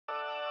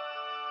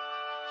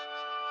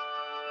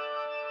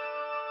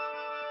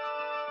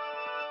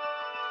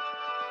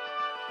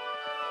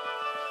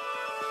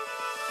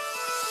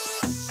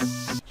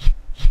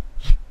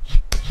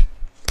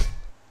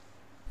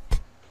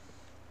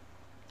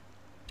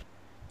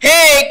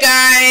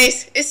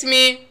guys, it's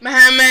me,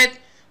 Mohammed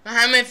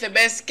the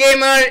best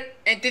gamer,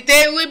 and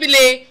today we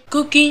play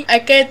Cooking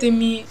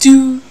Academy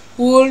 2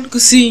 World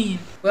Cuisine.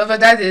 Whatever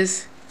that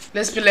is,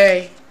 let's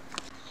play.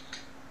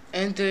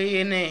 Enter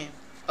your name.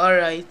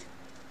 Alright.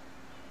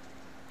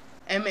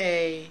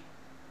 M-A-H-A,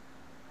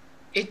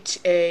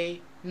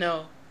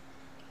 no.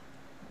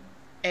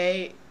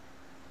 A-M-A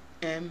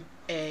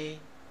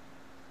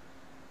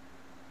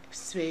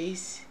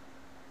space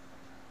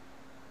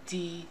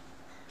D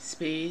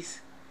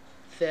space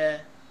the.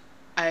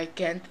 I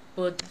can't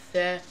put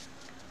the.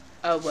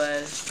 Oh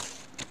well.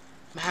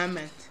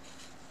 Mohammed.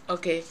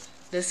 Okay,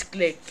 let's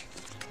click.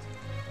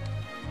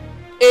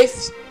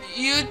 If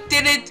you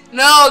didn't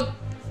know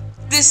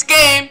this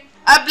game,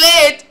 I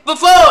played it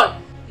before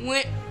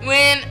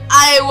when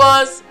I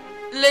was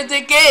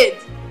little kid.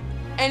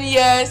 And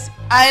yes,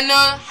 I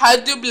know how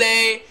to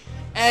play.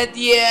 And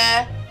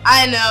yeah,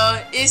 I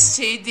know it's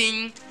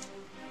cheating.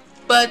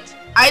 But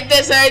I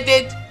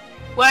decided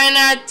why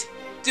not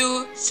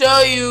to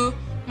show you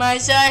my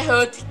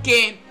childhood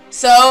game.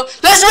 So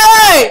let's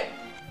play!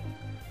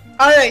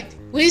 Alright,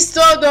 we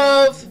start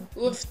off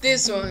with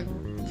this one,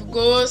 of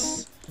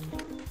course.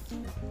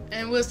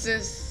 And what's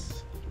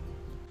this?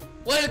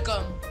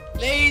 Welcome,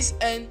 ladies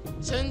and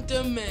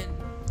gentlemen,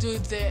 to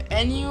the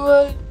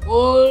annual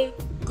World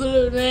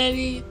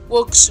Culinary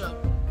Workshop.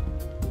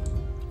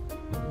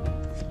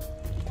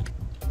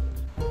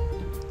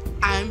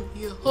 I'm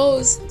your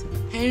host,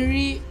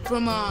 Henry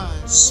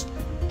Fromage,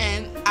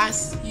 and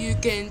as you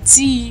can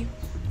see,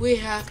 we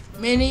have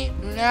many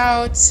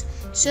renowned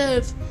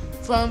chefs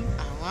from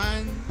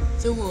around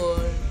the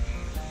world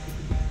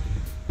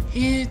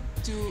here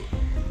to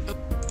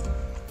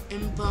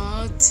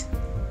impart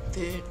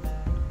their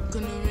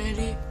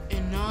culinary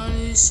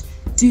knowledge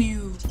to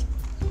you.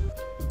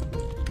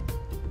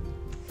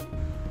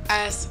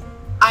 As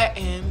I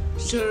am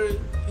sure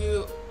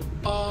you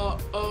are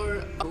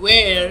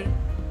aware,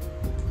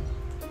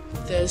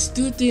 the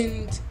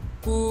student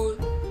who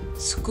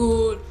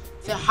scored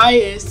the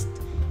highest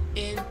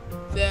in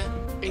the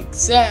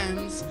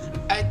exams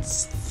at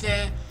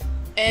the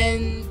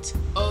end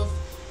of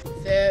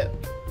the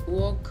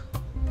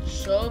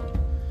workshop.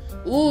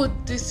 Oh,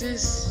 this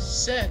is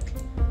sick.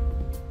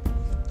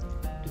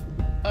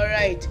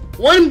 Alright,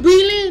 1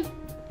 billion?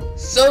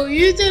 So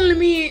you telling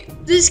me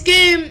this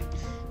game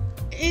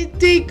it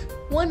take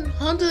 $1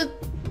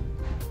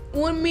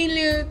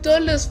 million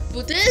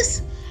for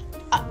this?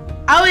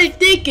 I will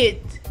take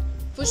it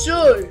for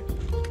sure.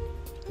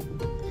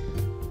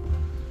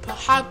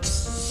 Perhaps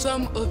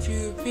some of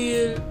you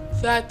feel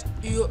that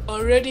you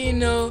already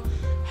know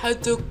how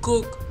to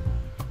cook,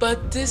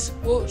 but this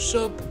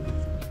workshop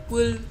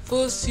will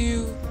force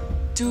you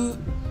to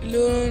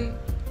learn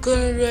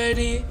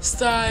culinary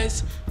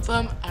styles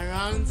from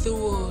around the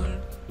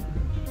world.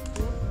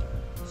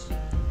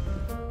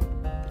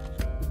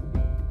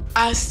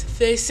 As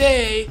they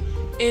say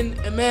in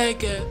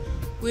America,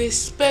 we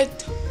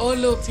expect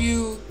all of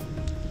you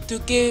to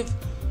give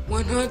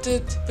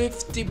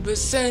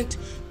 150%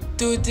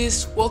 to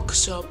this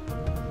workshop.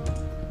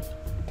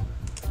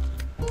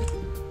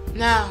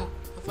 Now,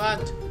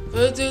 without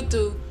further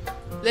ado,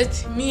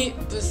 let me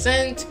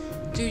present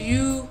to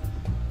you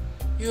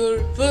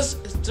your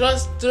first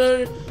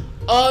instructor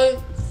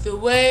all the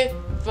way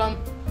from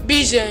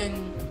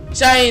Beijing,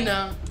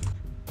 China.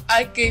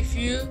 I give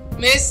you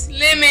Miss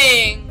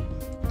Liming.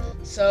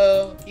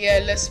 So yeah,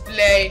 let's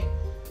play.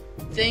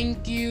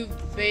 Thank you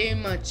very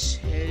much,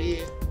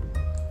 Harry.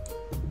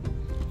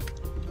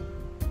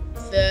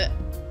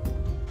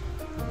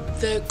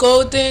 The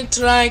Golden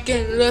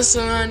Dragon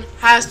restaurant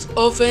has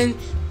opened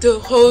to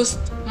host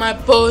my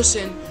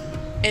portion,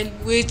 in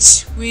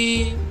which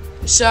we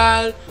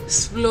shall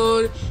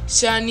explore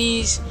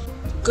Chinese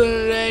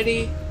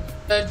culinary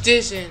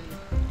tradition.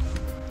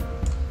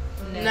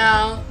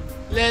 Now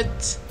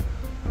let's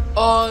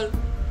all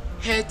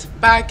head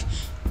back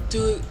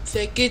to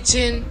the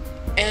kitchen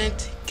and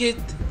get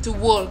to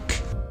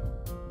work.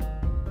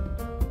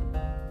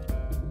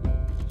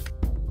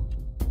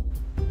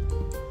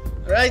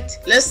 Alright,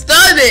 let's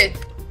start it.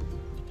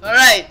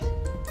 Alright,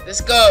 let's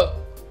go.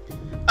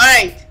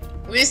 Alright,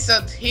 we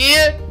start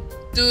here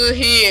to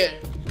here.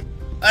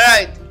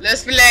 Alright,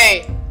 let's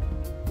play.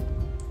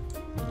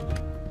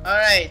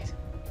 Alright,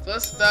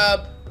 first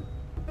stop.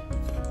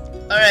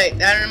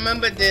 Alright, I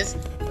remember this.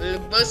 We'll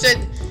push it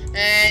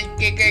and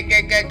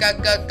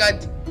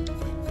cut.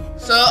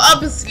 So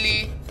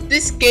obviously,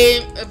 this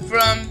game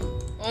from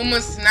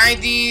almost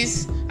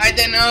 90s. I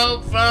don't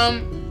know,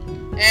 from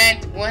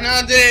and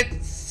 103,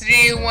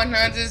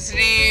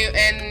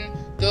 and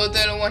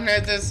total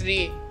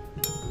 103.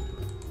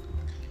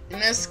 In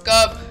this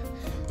cup,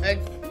 I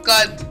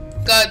cut.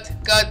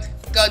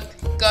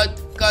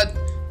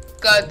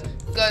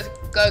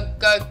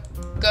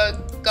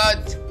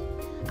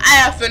 I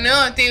have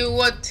no idea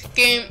what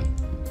game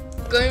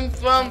going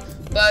from,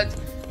 but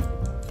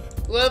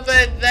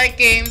whoever that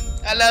game,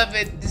 I love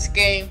it. This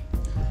game.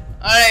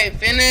 Alright,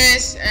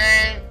 finish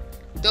and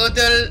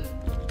total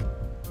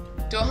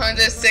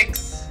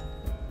 206.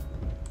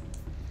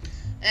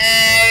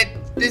 And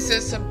this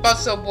is a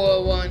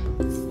possible one,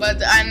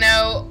 but I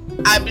know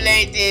I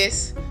played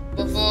this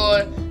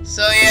before,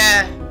 so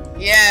yeah,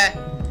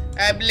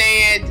 I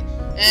played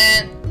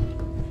and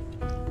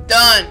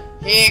done.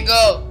 Here you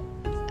go,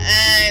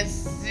 and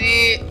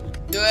see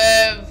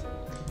 12,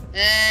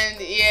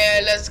 and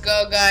yeah, let's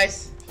go,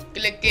 guys.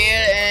 Click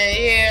here and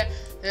here,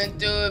 and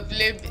to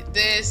flip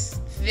this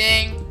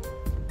thing.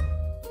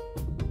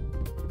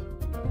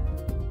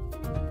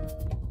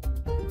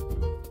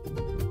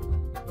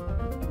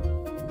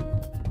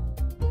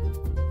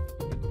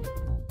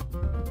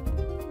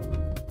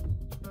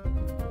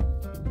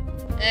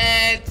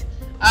 And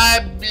I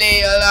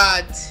play a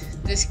lot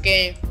this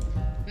game.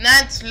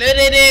 Not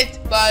loaded it,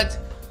 but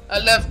I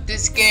love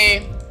this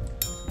game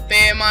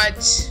very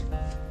much.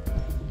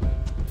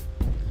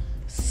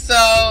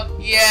 So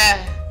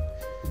yeah,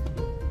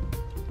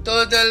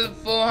 total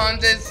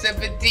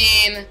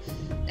 417,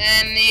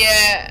 and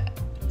yeah,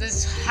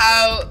 this is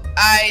how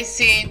I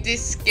see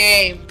this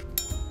game.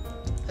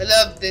 I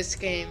love this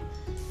game.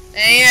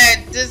 And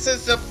yeah, this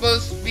is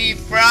supposed to be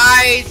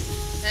fried.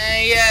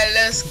 And yeah,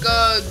 let's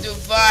go to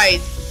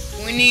fight.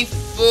 We need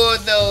 4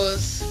 of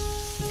those.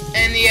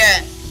 And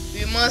yeah,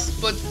 we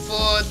must put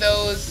 4 of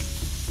those.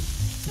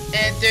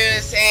 And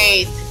there's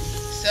 8.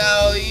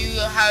 So you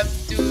have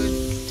to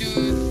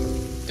do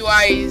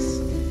twice.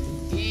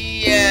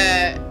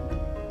 Yeah,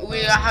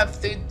 we have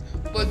to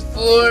put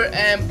 4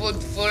 and put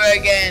 4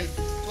 again.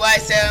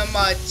 Twice as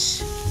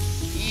much.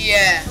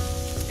 Yeah,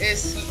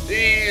 it's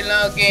really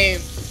long game.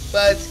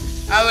 But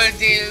I will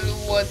do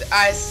what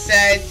I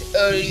said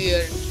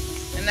earlier.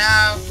 And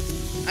now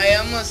I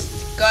almost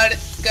got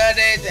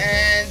it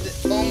and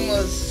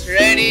almost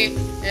ready,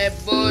 and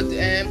put it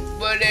and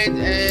put it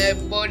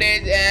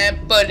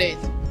and put it.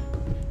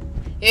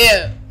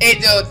 Here,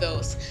 8 of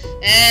those.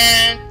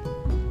 And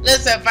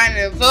let's find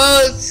the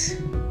votes.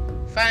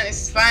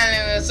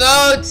 Final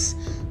results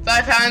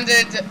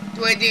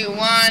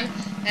 521.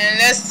 And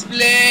let's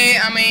play.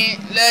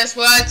 Let's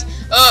watch.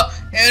 Oh,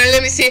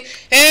 let me see.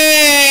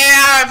 Hey,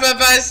 I have a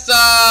 5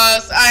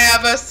 stars. I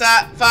have a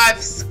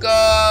 5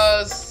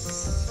 stars.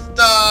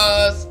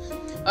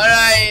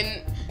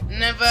 Alright,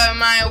 never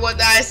mind what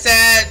I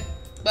said.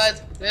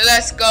 But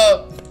let's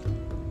go.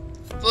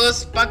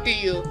 First,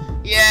 Pakuyu.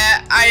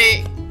 Yeah,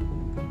 I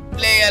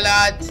play a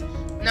lot.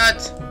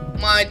 Not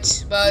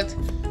much, but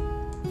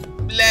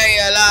play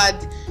a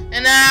lot.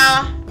 And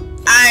now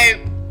I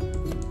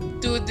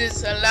do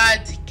this a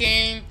lot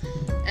game,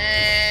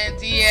 and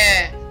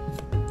yeah,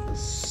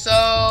 so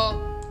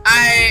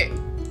I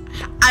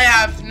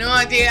have no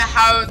idea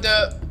how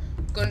to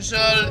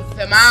control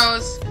the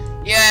mouse.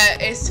 Yeah,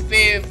 it's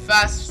very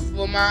fast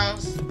for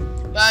mouse,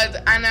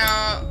 but I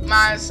know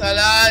mouse a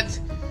lot,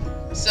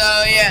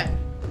 so yeah.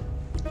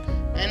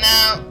 And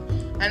now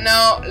I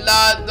know a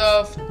lot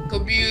of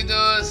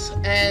computers,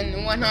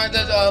 and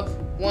 100 of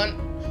one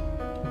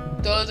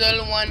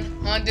total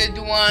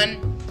 101.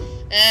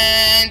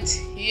 And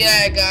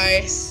yeah,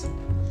 guys,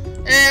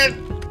 and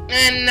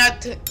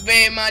not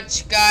very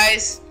much,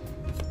 guys.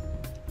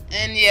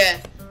 And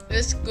yeah,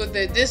 let's go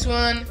to this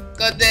one.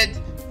 Got it.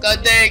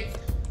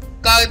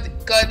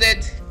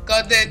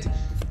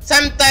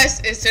 Sometimes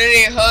it's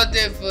really hard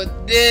for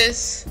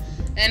this.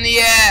 And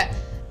yeah,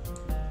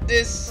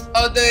 this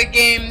other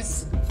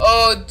games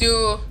all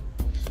do.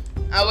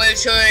 I will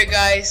show you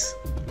guys.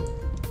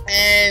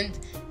 And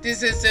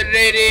this is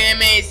really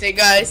amazing,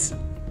 guys.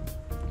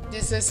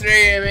 This is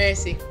really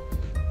amazing.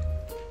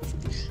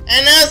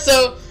 And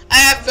also, I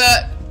have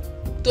a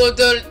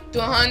total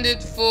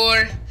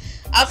 204.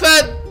 I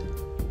thought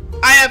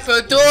I have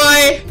a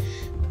toy,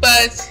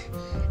 but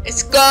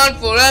it's gone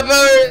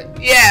forever.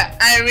 Yeah,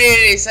 I'm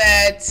really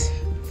sad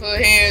for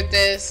hear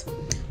this.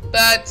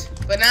 But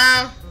for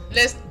now,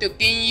 let's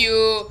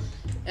continue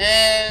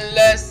and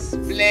let's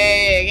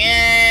play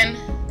again.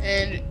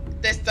 And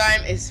this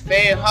time it's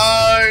very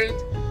hard,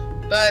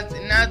 but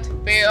not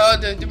very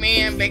hard to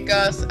me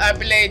because I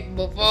played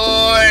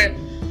before.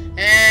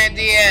 And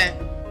yeah,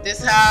 this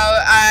is how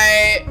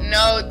I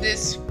know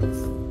this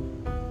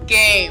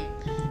game.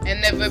 And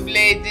never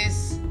played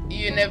this.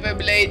 You never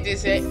played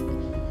this in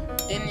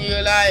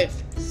your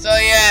life. So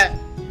yeah,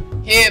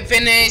 here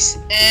finish,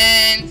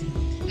 and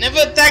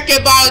never talk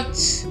about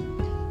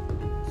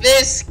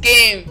this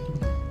game.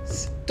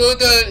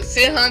 Total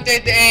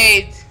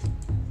 608.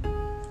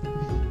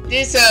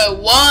 This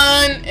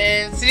 1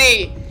 and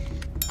 3.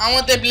 I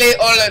want to play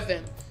all of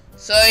them.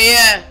 So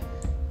yeah,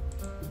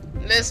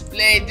 let's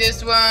play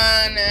this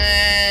one.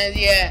 And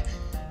yeah,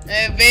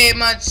 very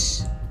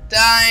much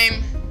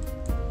time,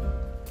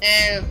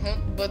 and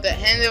put the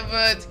hand of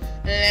it,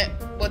 and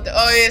put the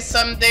oil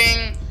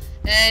something.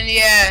 And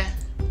yeah,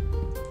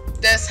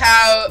 that's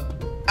how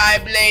I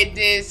played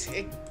this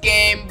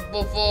game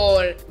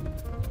before.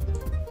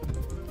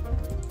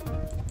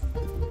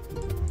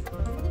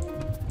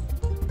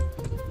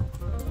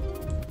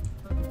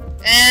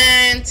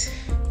 And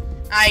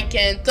I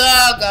can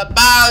talk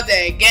about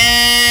it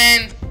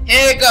again.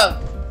 Here we go.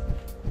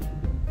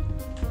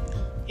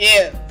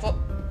 Here,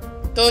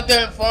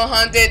 total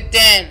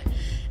 410.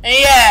 And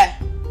yeah,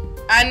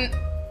 and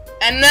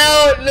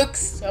now it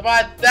looks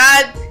about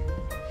that,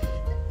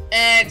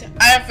 and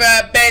I have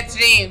a bad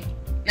dream.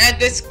 Not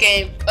this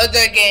game,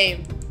 other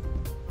game,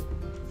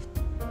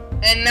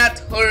 and not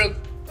horror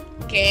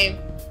game.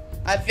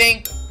 I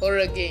think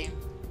horror game.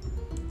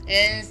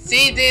 And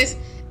see, this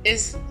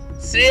is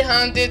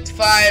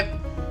 305,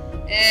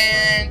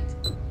 and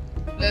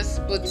let's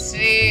put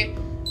 3,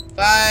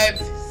 5,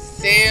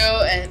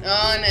 0 and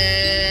on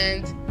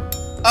and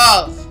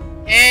off.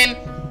 And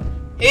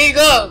here you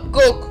go,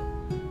 cook.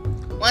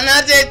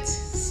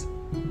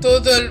 100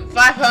 total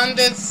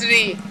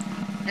 503.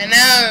 And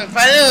now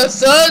final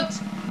result.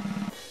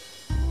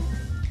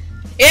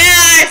 Yeah,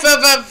 I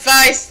have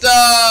 5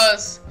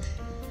 stars.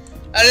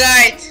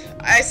 Alright,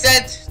 I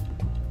said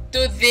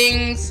 2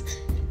 things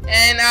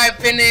and I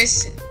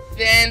finished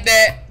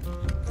the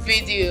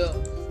video.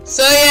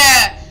 So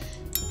yeah,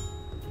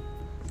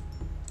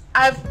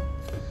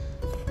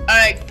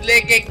 alright,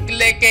 click it,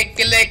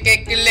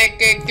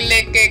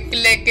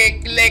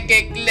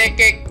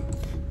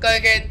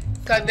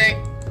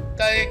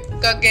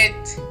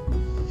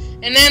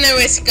 and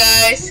anyways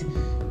guys,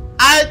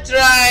 I'll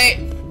try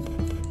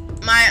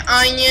my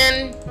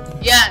onion.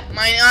 Yeah,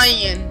 my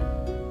onion,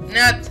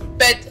 not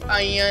pet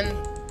onion.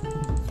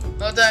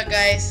 Hold on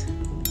guys.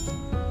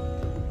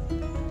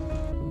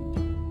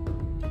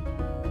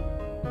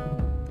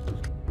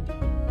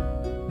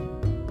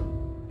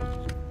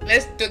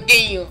 Let's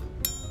continue.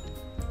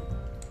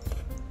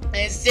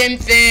 And same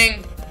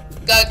thing.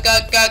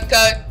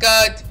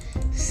 Cut.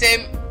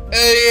 Same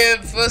earlier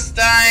first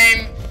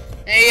time.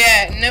 And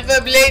yeah,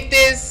 never played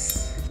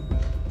this.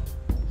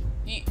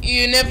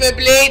 You never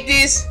played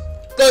this?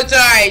 Go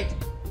try it.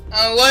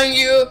 I want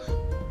you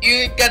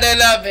gotta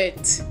love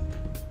it.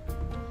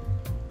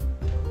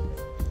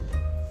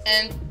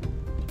 And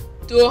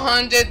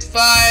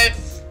 205.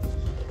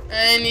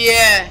 And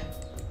yeah.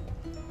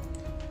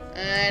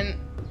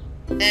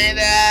 And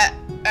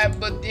I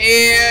put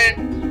here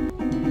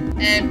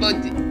and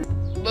but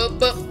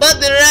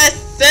the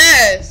rest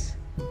says,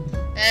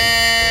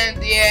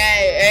 and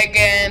yeah,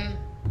 again,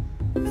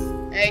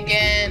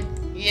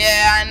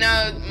 yeah, I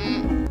know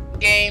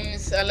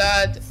games a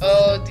lot,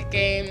 old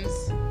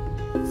games,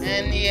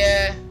 and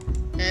yeah,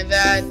 and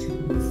that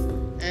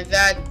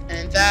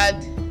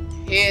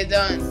here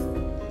done.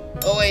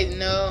 Oh wait,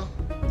 no,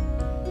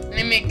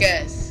 let me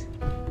guess.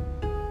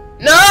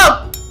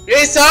 No,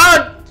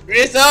 resort.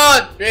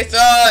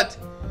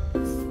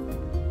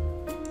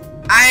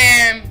 I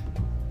am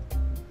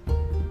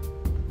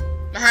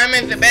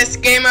Mohammed, the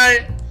best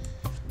gamer.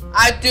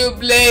 I do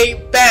play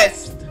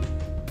best.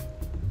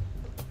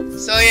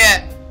 So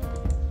yeah,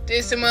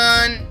 this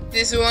one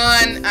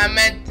I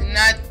meant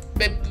not.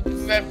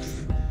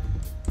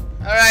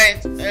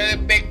 Alright, a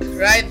little bit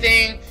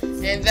writing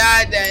and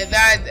that,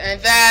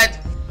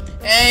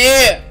 and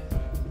here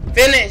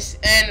finish,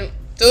 and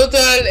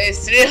total is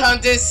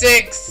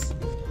 306.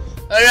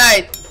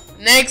 Alright,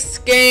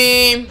 next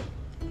game.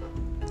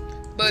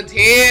 Put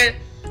here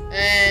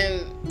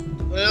and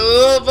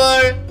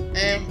over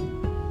and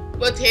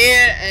put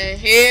here and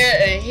here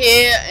and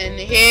here and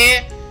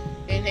here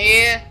and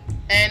here,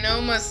 and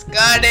almost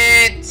got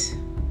it.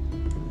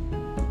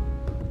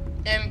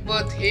 And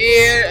put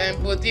here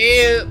and put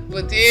here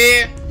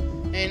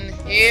and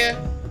here.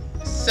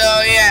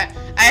 So yeah,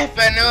 I have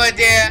no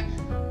idea,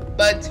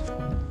 but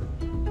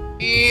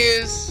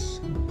here's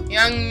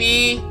young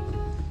me.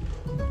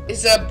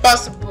 It's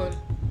possible,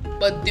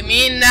 but to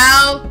me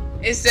now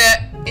it's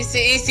a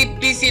easy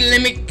peasy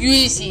lemon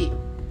squeezy.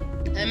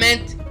 I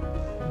meant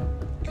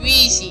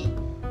squeezy.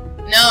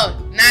 No,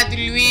 not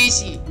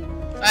Luigi.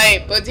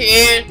 Alright, put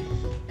here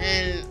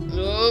and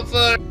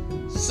over.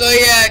 So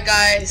yeah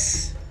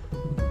guys,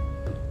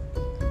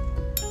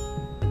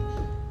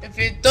 if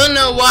you don't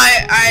know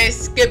why I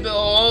skip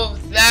all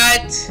of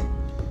that,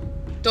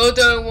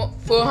 total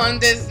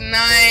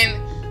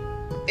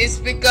 409, it's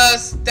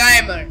because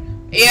timer.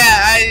 Yeah,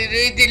 I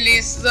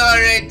really saw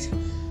it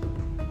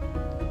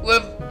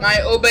with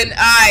my open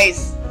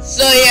eyes.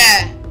 So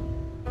yeah.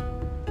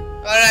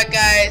 Alright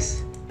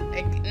guys.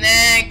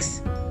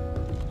 Next.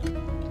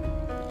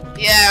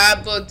 Yeah, I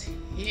put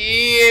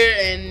here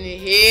and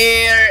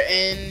here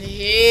and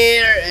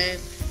here and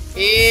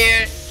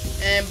here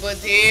and put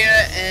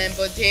here and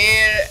put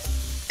here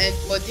and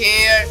put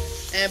here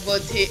and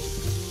put here.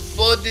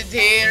 Put it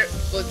here,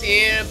 put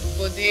here,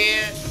 put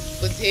here,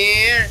 put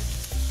here.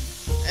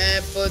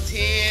 And put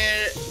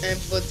here, and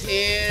put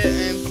here,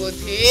 and put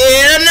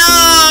here. No,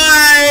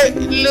 I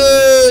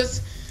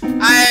lose.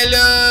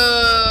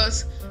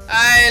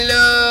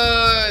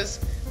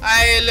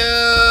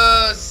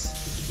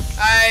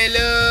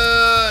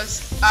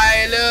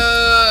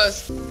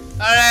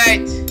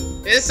 Alright,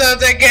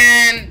 result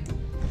again.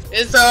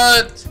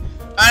 Result.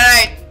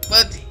 Alright,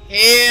 put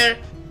here,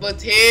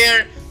 put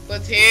here,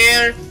 put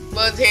here,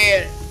 put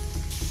here.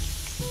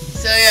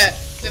 So yeah,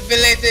 to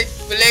flick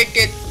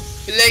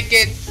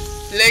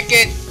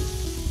it.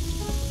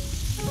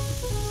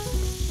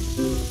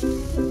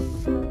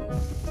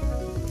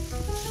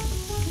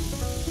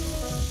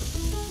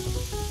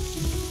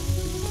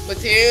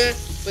 put here,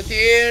 put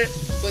here,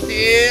 put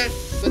here,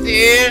 put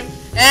here,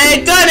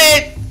 and done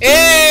it!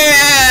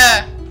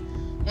 Yeah!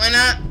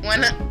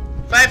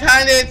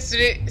 500,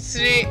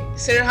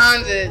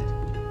 300,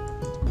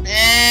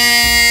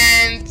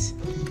 and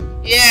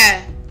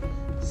yeah.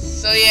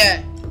 So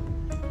yeah,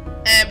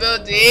 and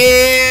put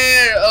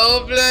here,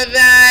 over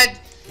that,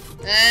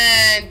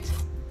 and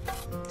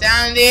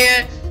down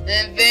there,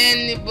 and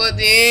then put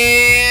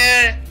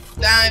here,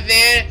 down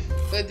there,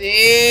 put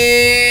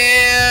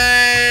here,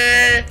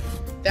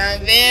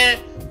 down there,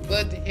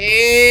 put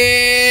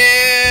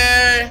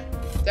here,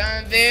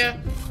 down there,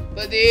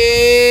 put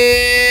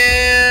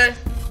here,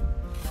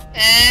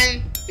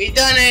 and we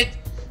done it.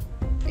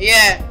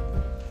 Yeah,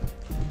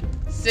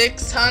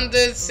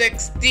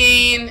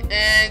 616,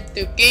 and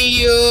to kill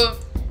you,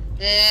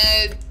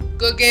 and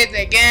cook it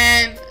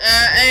again.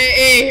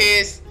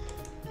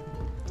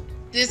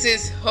 This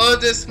is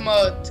hardest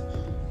mode.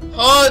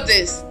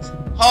 Hardest.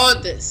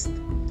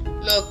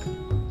 Look,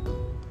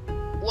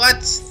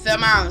 watch the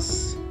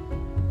mouse.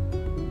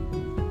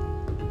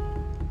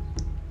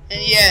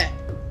 And yeah,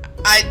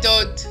 I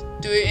don't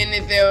do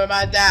anything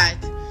about that.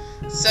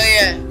 So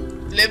yeah,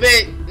 little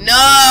bit.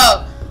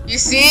 No, you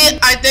see,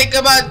 I think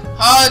about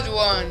hard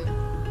one.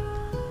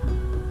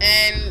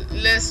 And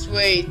let's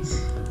wait.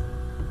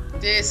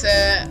 There's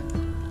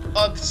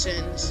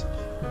options.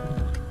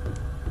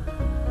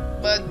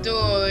 But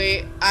don't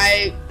worry,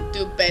 I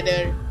do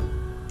better.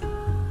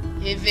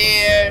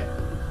 Here,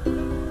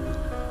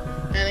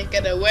 and I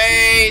gotta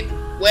wait.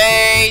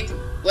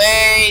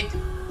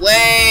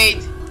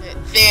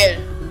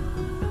 There.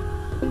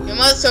 You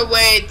must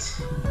wait,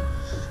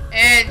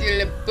 and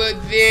you'll put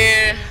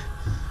there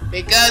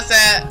because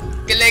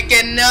click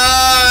it. No,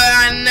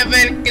 I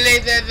never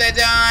clicked at the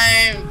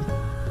time.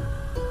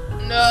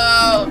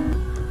 No,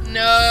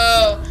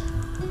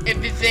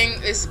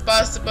 everything is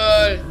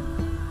possible.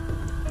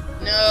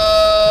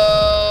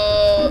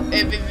 No,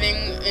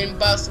 everything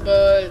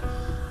impossible.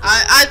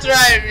 I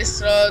try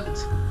restart.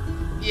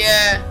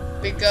 Yeah,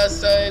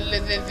 because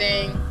little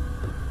thing.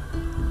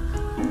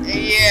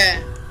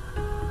 Yeah,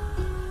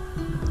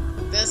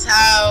 that's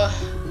how.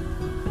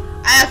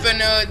 I have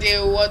no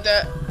idea what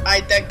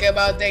I talk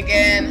about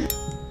again.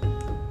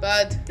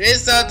 But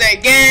restart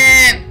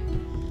again.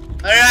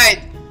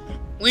 Alright,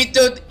 we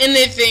thought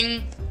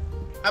anything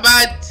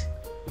about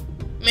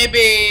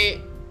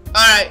maybe.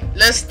 Alright,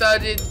 let's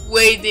start it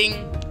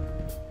waiting.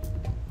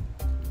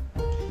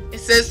 It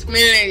says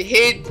minute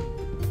hit.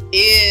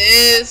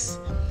 It is,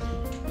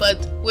 but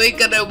we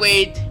gotta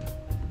wait.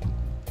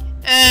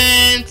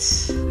 And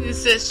it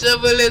says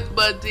shovel it,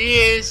 but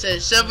here it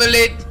says shovel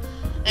it.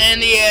 And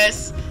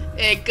yes,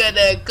 it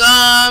gotta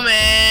come,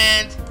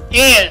 and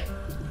here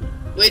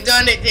we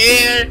done it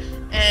here,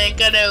 and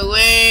gotta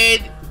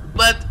wait,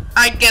 but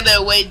I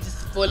gotta wait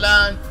for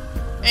long.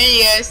 And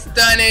yes,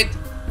 done it.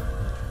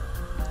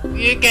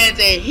 You can't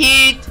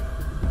hit,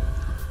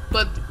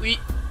 but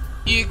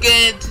you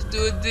can't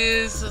do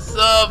this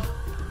stuff.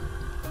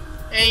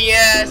 And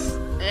yes,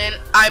 and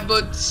I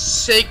put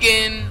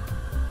chicken.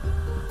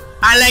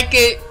 I like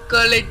it,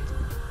 call it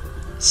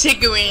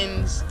chicken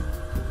wings.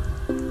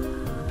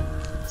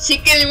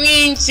 Chicken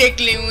wings,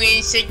 chicken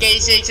wings.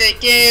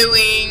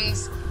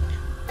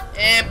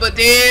 And put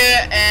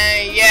here,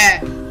 and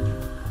yeah,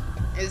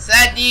 it's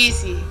that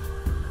easy.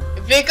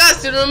 If you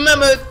guys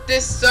remember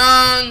this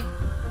song,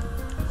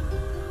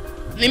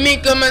 leave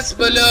me comments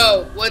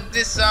below what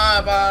this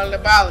song all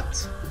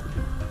about.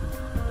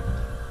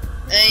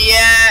 And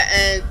yeah,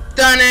 and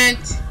done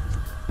it.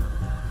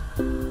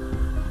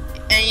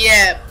 And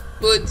yeah,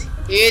 put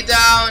it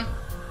down,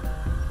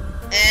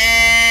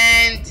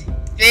 and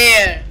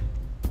there.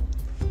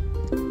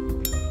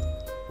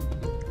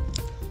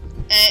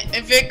 And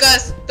if you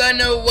guys don't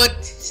know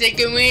what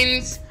chicken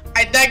wings,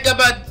 I talk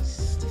about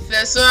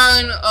the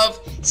song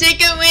of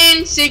chicken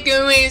wings.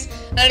 Chicken wings,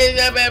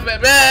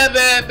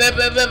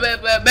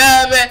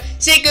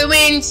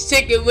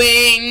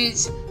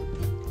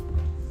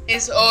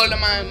 it's all in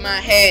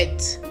my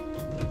head.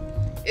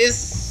 It's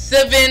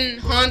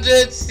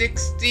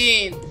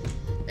 716.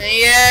 And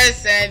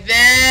yes, and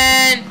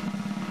then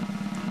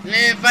let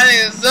me find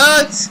the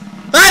results.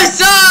 5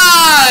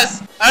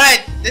 stars!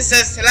 Alright, this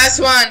is the last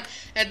one.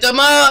 And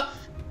tomorrow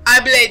I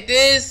play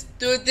this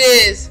to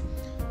this.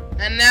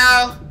 And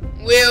now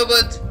we'll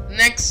put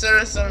next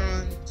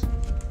restaurant.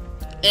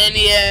 And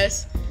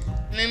yes,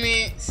 let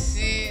me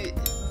see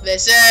the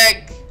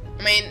check.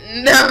 I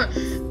mean, no.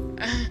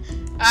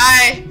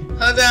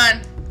 Hold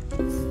on.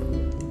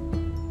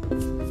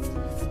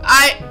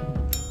 I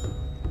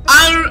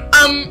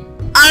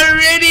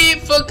already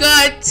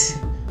forgot.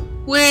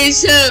 Wait,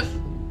 chef.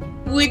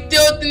 We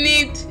don't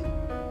need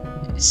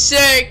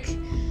check.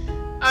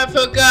 I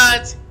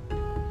forgot.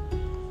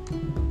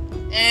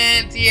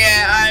 And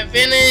yeah, I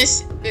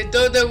finished the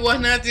total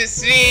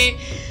 103.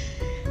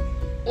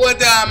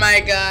 What am I,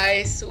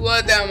 guys?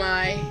 What am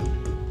I?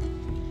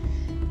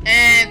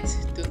 And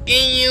to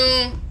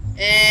continue,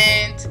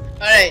 and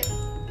alright,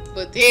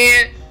 put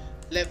here,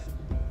 left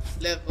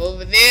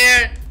over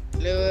there,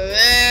 left over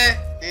there,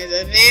 and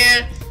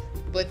there,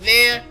 but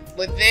there,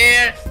 but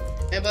there,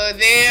 and but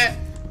there,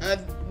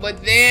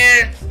 but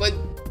there, but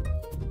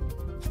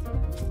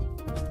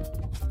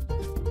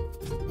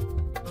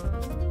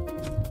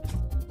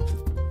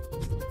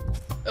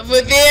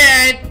over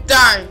there, and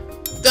done.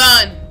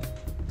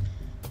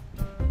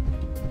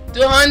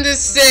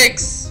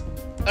 206.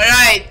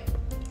 Alright.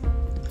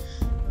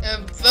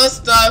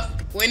 First off,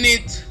 we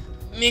need to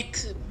make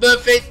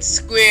perfect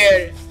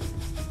square.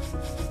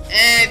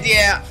 And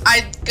yeah,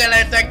 I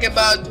gonna talk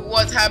about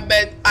what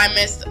happened. I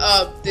messed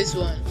up this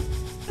one.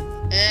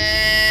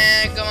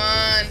 And come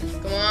on.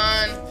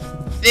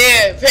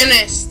 There,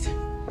 finished.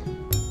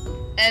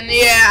 And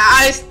yeah,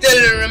 I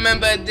still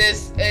remember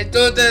this.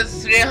 Total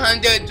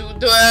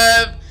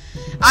 312.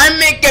 I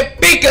make a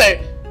bigger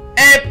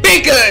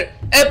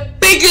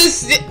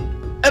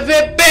of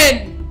a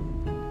pen.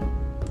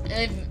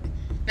 And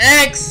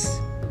next,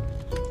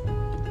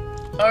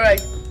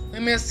 alright, we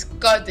must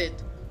cut it.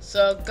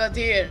 So cut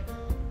here,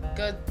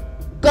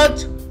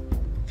 cut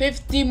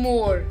 50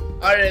 more.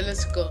 Alright,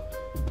 let's go.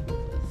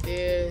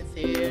 There.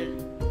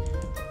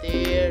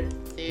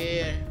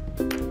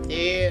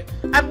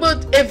 I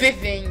put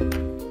everything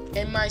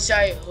in my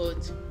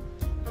childhood.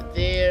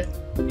 There,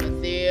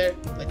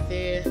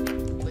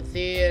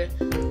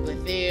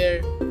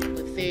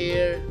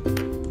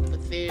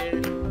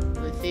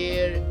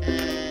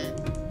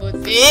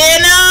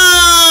 no!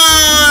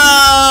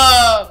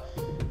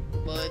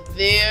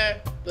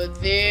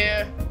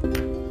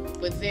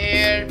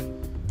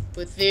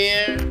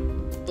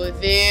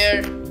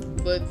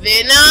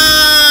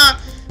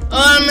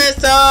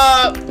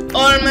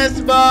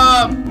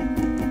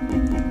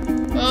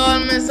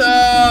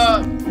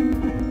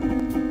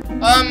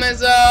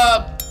 Almost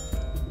up.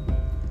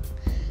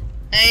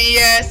 And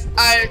yes,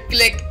 I'll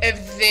click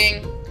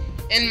everything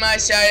in my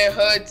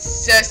childhood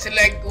just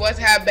like what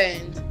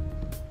happened.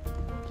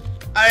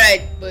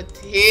 Alright, but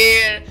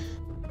here.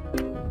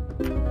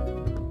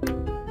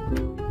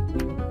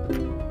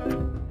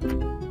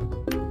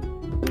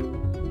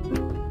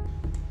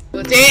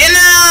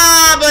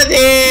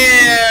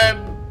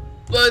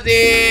 But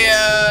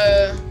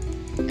here.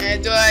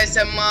 Enjoy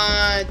so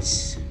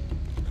much.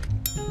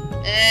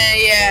 And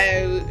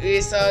yeah,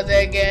 we saw it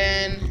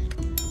again.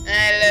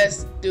 And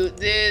let's do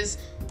this.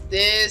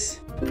 This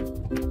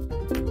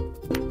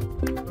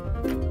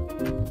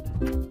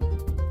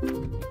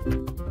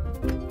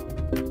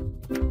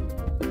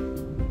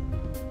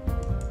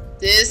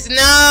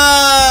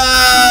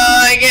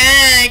no!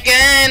 Again.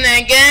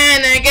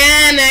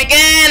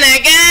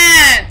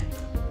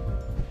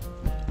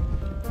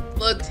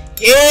 But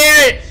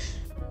here.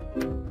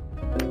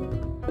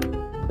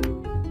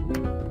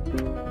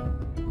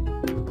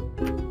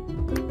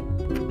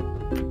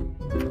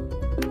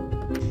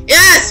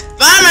 Yes,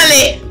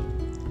 family.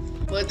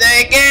 But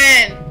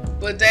again.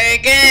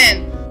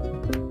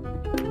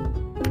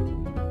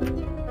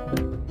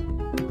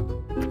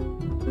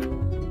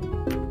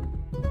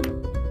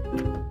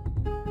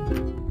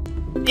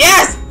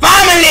 Yes,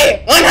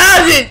 family.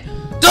 100.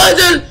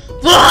 Total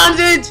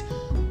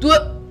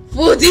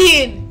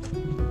 414.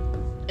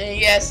 And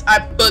yes, I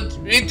put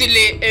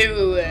literally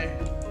everywhere.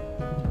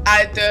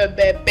 After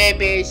the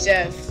baby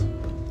chef.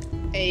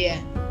 And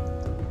yeah.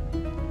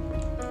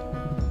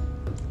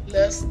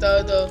 Let's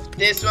start off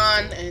this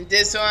one and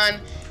this one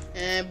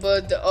and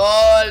put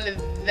all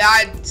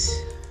that.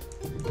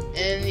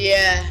 And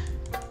yeah,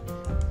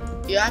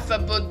 you have to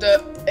put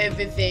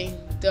everything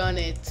on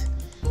it.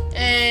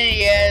 And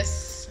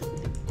yes,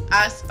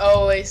 as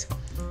always,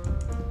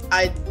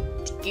 I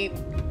keep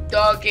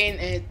talking.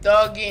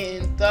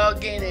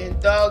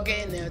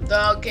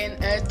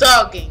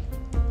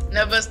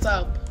 Never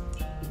stop.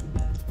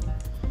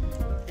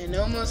 And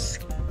almost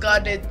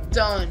got it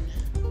done.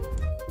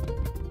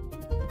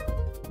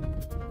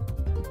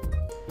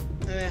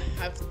 I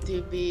have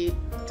to be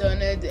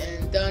done it.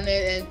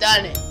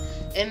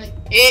 And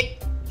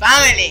it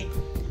finally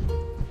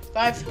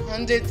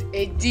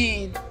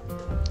 518.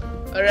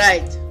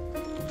 Alright.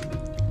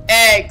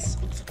 Eggs,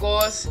 of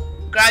course.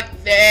 Crack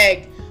the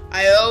egg.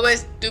 I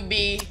always do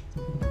be.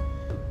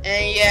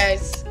 And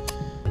yes,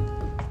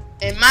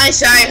 in my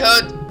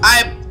childhood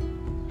I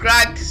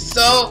cracked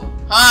so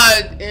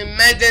hard and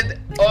made it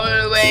all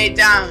the way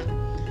down.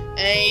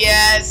 And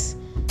yes,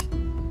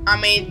 I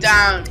made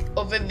down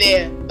over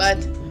there.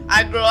 But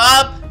I grew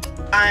up,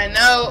 I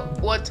know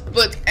what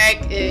put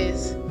egg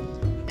is.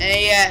 And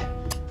yeah,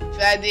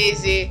 that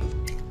easy.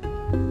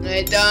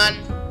 I done.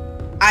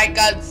 I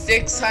got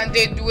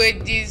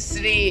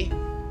 623.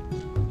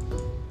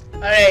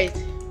 Alright.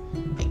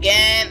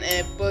 Again,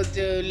 I put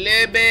a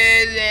little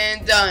bit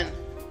and done.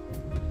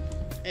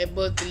 I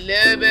put a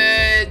little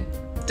bit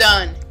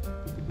done.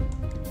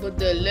 Put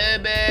a little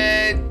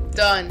bit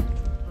done.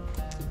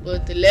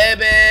 Put a little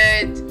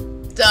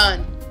bit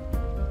done.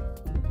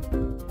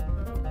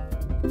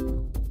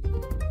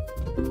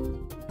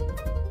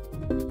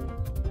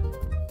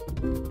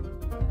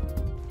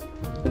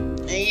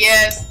 And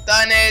yes,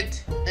 done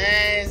it.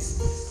 And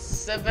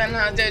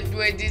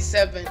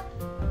 727.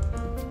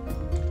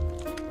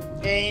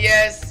 And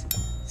yes,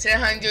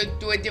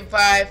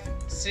 725,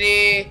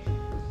 3,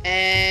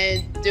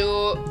 and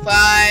 2,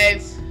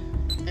 5,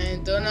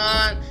 and turn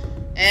on,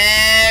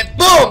 and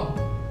boom!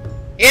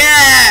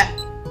 Yeah!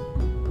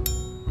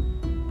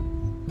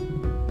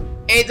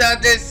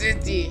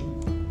 860.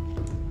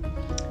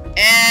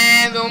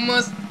 And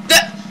almost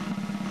done.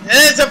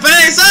 It's a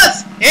flying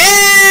sauce!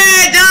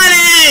 Yeah! Done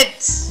it!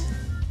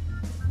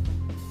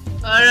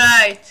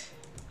 Alright.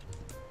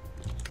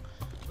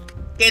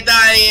 Get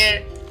out of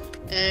here.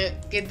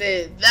 Get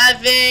that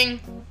thing.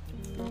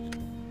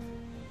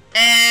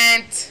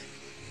 And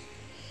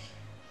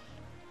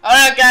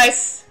alright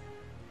guys,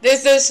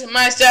 this is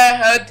my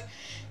childhood.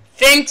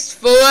 Thanks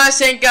for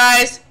watching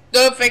guys.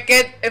 Don't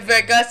forget, if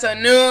you guys are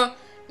new,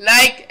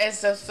 like and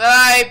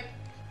subscribe,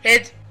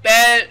 hit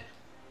bell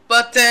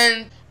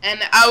button, and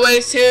I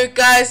will see you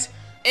guys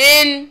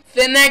in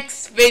the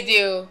next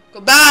video.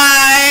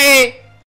 Goodbye.